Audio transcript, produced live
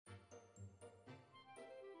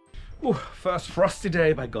Ooh, first frosty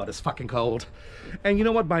day, by God, it's fucking cold. And you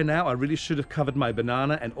know what, by now I really should have covered my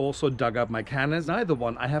banana and also dug up my cannas. Neither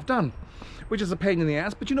one I have done, which is a pain in the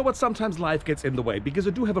ass, but you know what, sometimes life gets in the way because I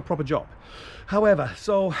do have a proper job. However,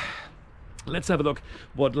 so let's have a look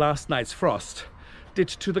what last night's frost did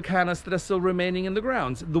to the cannas that are still remaining in the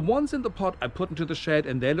grounds. The ones in the pot I put into the shed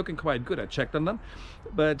and they're looking quite good. I checked on them,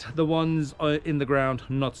 but the ones in the ground,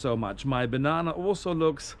 not so much. My banana also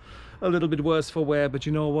looks a little bit worse for wear, but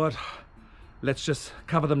you know what? Let's just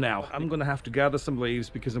cover them now. I'm gonna have to gather some leaves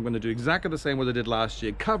because I'm gonna do exactly the same what I did last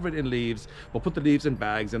year. Cover it in leaves, or put the leaves in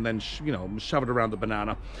bags and then, you know, shove it around the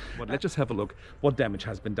banana. But let's just have a look what damage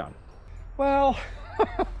has been done. Well,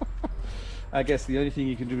 I guess the only thing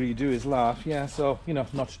you can really do is laugh. Yeah, so, you know,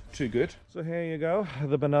 not too good. So here you go,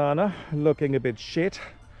 the banana looking a bit shit,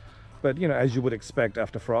 but you know, as you would expect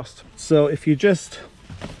after frost. So if you just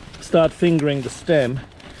start fingering the stem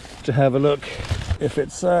to have a look if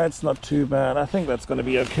it's not too bad. I think that's going to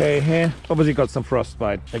be okay here. Obviously got some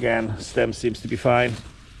frostbite. Again, stem seems to be fine.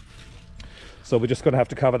 So we're just going to have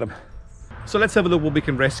to cover them. So let's have a look what we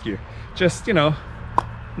can rescue. Just, you know,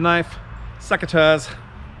 knife, secateurs,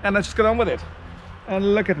 and let's just get on with it.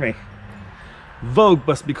 And look at me. Vogue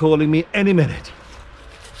must be calling me any minute.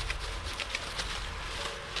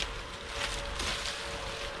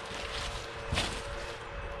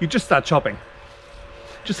 You just start chopping.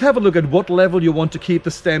 Just have a look at what level you want to keep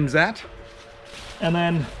the stems at, and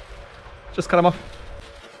then just cut them off.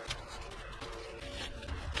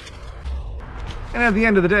 And at the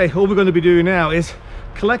end of the day, all we're going to be doing now is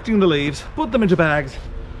collecting the leaves, put them into bags,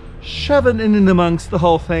 shove it in amongst the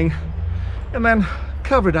whole thing, and then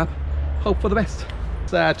cover it up, hope for the best.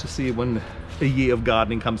 Sad to see when a year of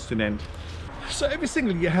gardening comes to an end. So every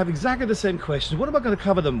single year I have exactly the same question. What am I going to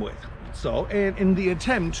cover them with? So in the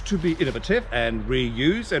attempt to be innovative and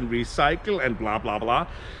reuse and recycle and blah blah blah,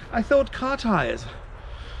 I thought car tires.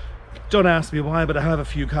 Don't ask me why, but I have a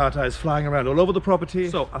few car tires flying around all over the property.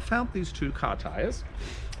 So I found these 2 car tires,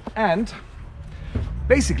 and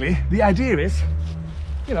basically the idea is,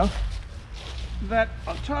 you know, that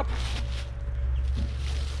on top,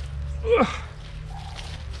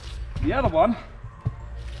 the other one,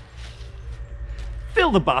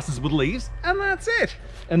 fill the bastards with leaves, and that's it.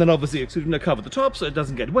 And then obviously you're going to cover the top so it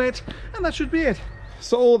doesn't get wet, and that should be it.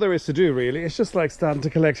 So all there is to do really is just like starting to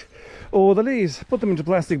collect all the leaves, put them into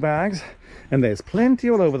plastic bags, and there's plenty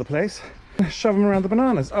all over the place. Shove them around the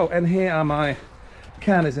bananas. Oh, and here are my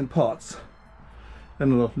cannas in pots. They're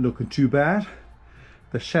not looking too bad.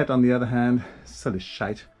 The shed, on the other hand, is silly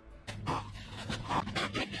shite.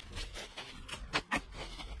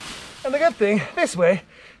 And the good thing, this way,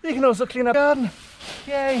 you can also clean up the garden.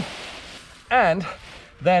 Yay! And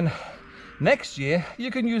then next year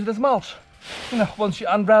you can use it as mulch. You know, once you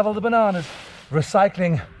unravel the bananas.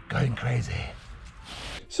 Recycling going crazy.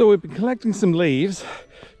 So we've been collecting some leaves,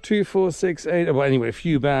 2, 4, 6, 8, well anyway, a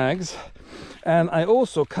few bags. And I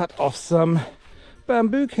also cut off some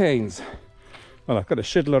bamboo canes. Well, I've got a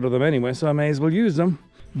shitload of them anyway, so I may as well use them.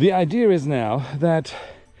 The idea is now that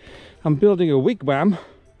I'm building a wigwam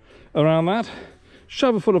around that,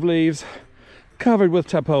 shove it full of leaves, covered with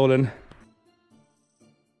tarpaulin,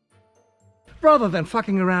 rather than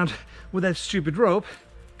fucking around with that stupid rope.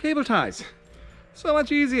 Cable ties. So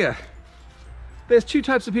much easier. There's 2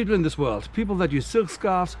 types of people in this world. People that use silk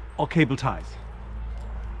scarves or cable ties.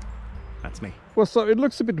 That's me. Well, so it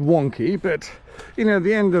looks a bit wonky, but you know, at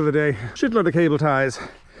the end of the day, shitload of cable ties,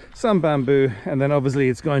 some bamboo, and then obviously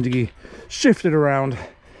it's going to be shifted around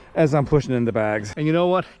as I'm pushing in the bags. And you know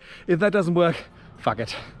what? If that doesn't work, fuck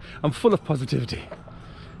it. I'm full of positivity.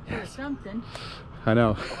 Yes. Or something. I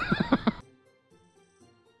know.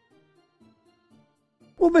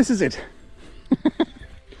 Well, this is it.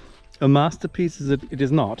 A masterpiece it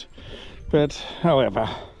is not, but however,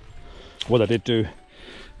 what I did do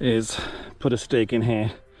is put a stake in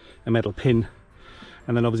here, a metal pin,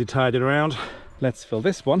 and then obviously tied it around. Let's fill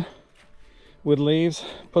this one with leaves,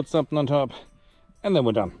 put something on top, and then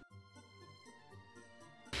we're done.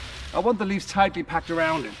 I want the leaves tightly packed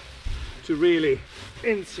around it to really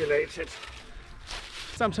insulate it.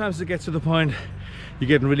 Sometimes it gets to the point you're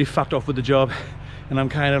getting really fucked off with the job, and I'm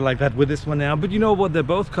kind of like that with this one now. But you know what? They're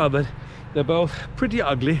both covered. They're both pretty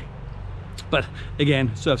ugly, but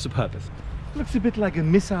again, serves a purpose. Looks a bit like a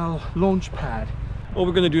missile launch pad. All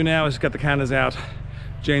we're going to do now is get the cannas out.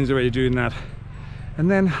 Jane's already doing that. And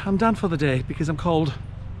then I'm done for the day because I'm cold.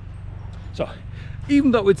 So,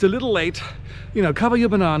 even though it's a little late, you know, cover your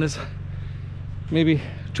bananas. Maybe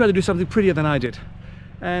try to do something prettier than I did.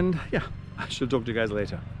 And yeah, I shall talk to you guys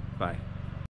later. Bye.